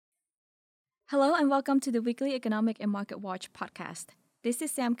Hello and welcome to the weekly Economic and Market Watch podcast. This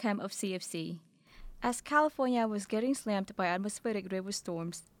is Sam Kem of CFC. As California was getting slammed by atmospheric river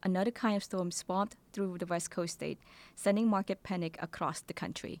storms, another kind of storm swamped through the West Coast state, sending market panic across the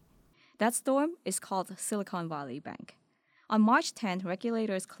country. That storm is called Silicon Valley Bank. On March 10th,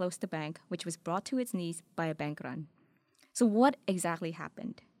 regulators closed the bank, which was brought to its knees by a bank run. So what exactly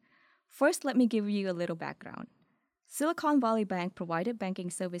happened? First, let me give you a little background. Silicon Valley Bank provided banking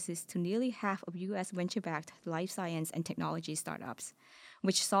services to nearly half of U.S. venture-backed life science and technology startups,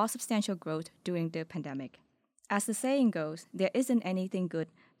 which saw substantial growth during the pandemic. As the saying goes, there isn't anything good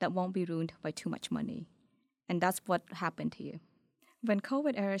that won't be ruined by too much money. And that's what happened here. When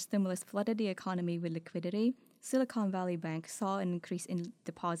COVID-era stimulus flooded the economy with liquidity, Silicon Valley Bank saw an increase in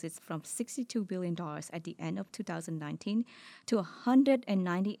deposits from $62 billion at the end of 2019 to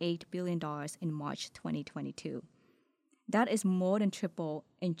 $198 billion in March 2022. That is more than triple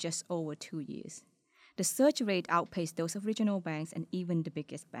in just over 2 years. The surge rate outpaced those of regional banks and even the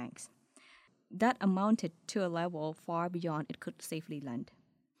biggest banks. That amounted to a level far beyond it could safely lend.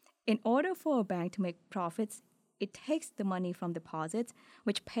 In order for a bank to make profits, it takes the money from deposits,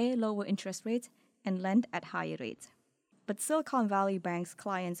 which pay lower interest rates, and lend at higher rates. But Silicon Valley Bank's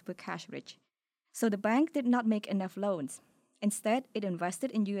clients were cash rich, so the bank did not make enough loans. Instead, it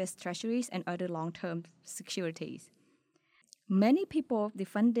invested in U.S. Treasuries and other long-term securities. Many people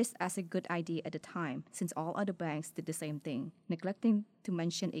defend this as a good idea at the time, since all other banks did the same thing, neglecting to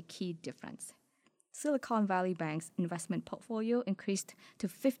mention a key difference. Silicon Valley Bank's investment portfolio increased to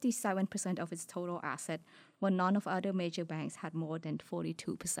 57% of its total asset, while none of other major banks had more than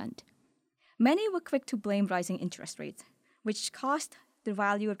 42%. Many were quick to blame rising interest rates, which caused the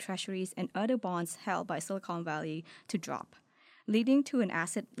value of treasuries and other bonds held by Silicon Valley to drop, leading to an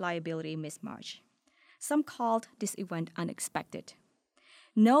asset-liability mismatch. Some called this event unexpected.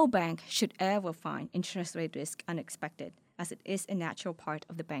 No bank should ever find interest rate risk unexpected, as it is a natural part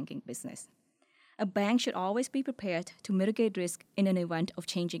of the banking business. A bank should always be prepared to mitigate risk in an event of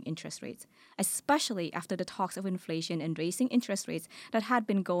changing interest rates, especially after the talks of inflation and raising interest rates that had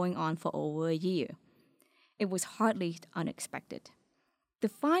been going on for over a year. It was hardly unexpected. The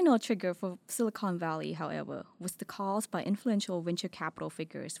final trigger for Silicon Valley, however, was the calls by influential venture capital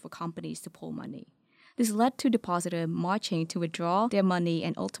figures for companies to pull money. This led to depositors marching to withdraw their money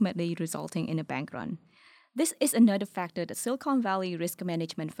and ultimately resulting in a bank run. This is another factor that Silicon Valley risk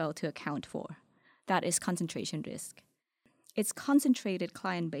management failed to account for. That is concentration risk. Its concentrated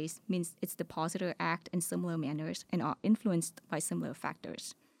client base means its depositors act in similar manners and are influenced by similar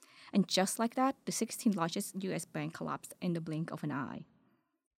factors. And just like that, the 16th largest U.S. bank collapsed in the blink of an eye.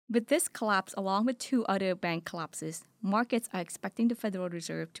 With this collapse, along with two other bank collapses, markets are expecting the Federal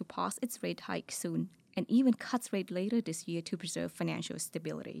Reserve to pause its rate hike soon and even cuts rate later this year to preserve financial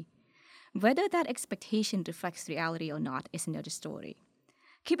stability. Whether that expectation reflects reality or not is another story.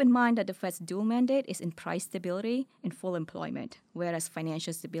 Keep in mind that the Fed's dual mandate is in price stability and full employment, whereas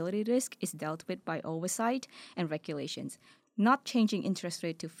financial stability risk is dealt with by oversight and regulations, not changing interest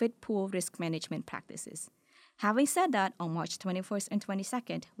rate to fit poor risk management practices. Having said that, on March 21st and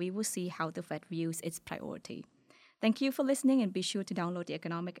 22nd, we will see how the Fed views its priority. Thank you for listening and be sure to download the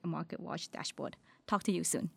Economic and Market Watch dashboard. Talk to you soon.